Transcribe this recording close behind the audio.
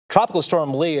Tropical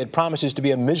Storm Lee, it promises to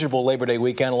be a miserable Labor Day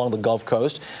weekend along the Gulf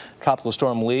Coast. Tropical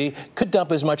Storm Lee could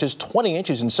dump as much as 20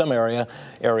 inches in some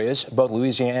areas. Both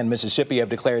Louisiana and Mississippi have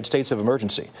declared states of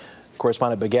emergency.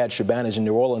 Correspondent Bigad Shiban is in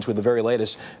New Orleans with the very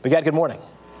latest. Bigad, good morning.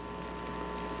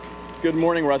 Good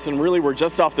morning, Russ. And really, we're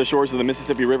just off the shores of the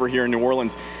Mississippi River here in New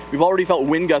Orleans. We've already felt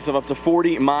wind gusts of up to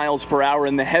 40 miles per hour,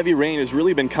 and the heavy rain has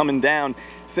really been coming down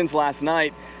since last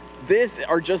night. This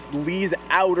are just Lee's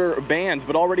outer bands,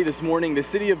 but already this morning, the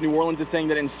city of New Orleans is saying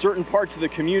that in certain parts of the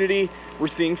community, we're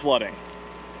seeing flooding.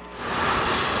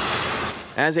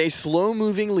 As a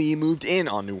slow-moving Lee moved in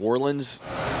on New Orleans,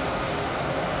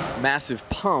 massive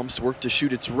pumps worked to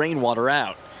shoot its rainwater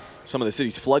out. Some of the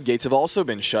city's floodgates have also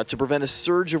been shut to prevent a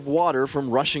surge of water from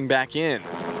rushing back in.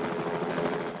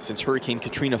 Since Hurricane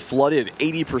Katrina flooded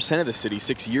 80% of the city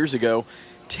 6 years ago,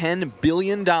 $10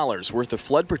 billion worth of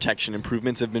flood protection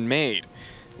improvements have been made.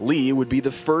 Lee would be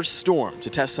the first storm to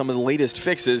test some of the latest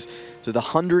fixes to the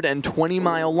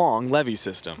 120-mile-long levee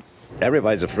system.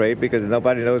 Everybody's afraid because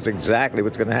nobody knows exactly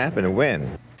what's going to happen and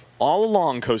when. All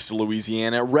along coastal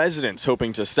Louisiana, residents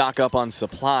hoping to stock up on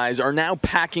supplies are now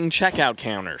packing checkout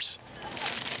counters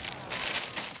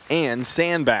and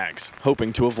sandbags,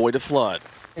 hoping to avoid a flood.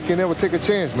 You can never take a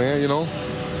chance, man, you know.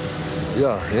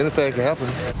 Yeah, anything can happen.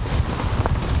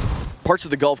 Parts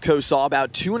of the Gulf Coast saw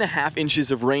about 2.5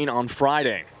 inches of rain on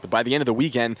Friday, but by the end of the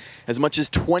weekend, as much as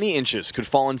 20 inches could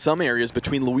fall in some areas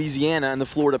between Louisiana and the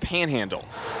Florida Panhandle,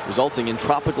 resulting in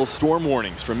tropical storm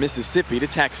warnings from Mississippi to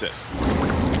Texas.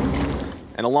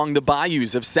 And along the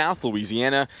bayous of South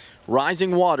Louisiana,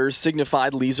 rising waters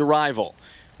signified Lee's arrival.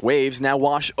 Waves now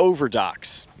wash over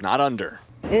docks, not under.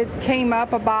 It came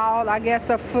up about, I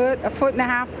guess, a foot and a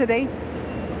half today,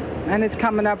 and it's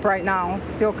coming up right now. It's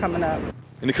still coming up.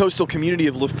 In the coastal community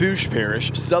of Lafourche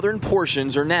Parish, southern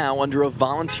portions are now under a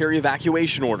voluntary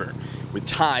evacuation order, with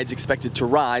tides expected to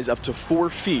rise up to 4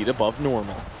 feet above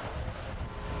normal.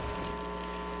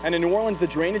 And in New Orleans, the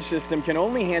drainage system can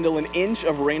only handle 1 inch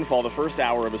of rainfall the first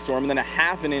hour of a storm, and then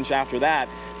 1/2 inch after that.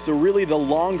 So really the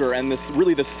longer and the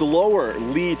slower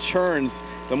Lee churns,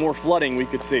 the more flooding we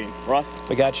could see. Russ?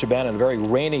 Bigad Shiban, in a very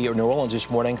rainy New Orleans this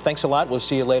morning. Thanks a lot. We'll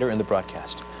see you later in the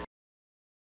broadcast.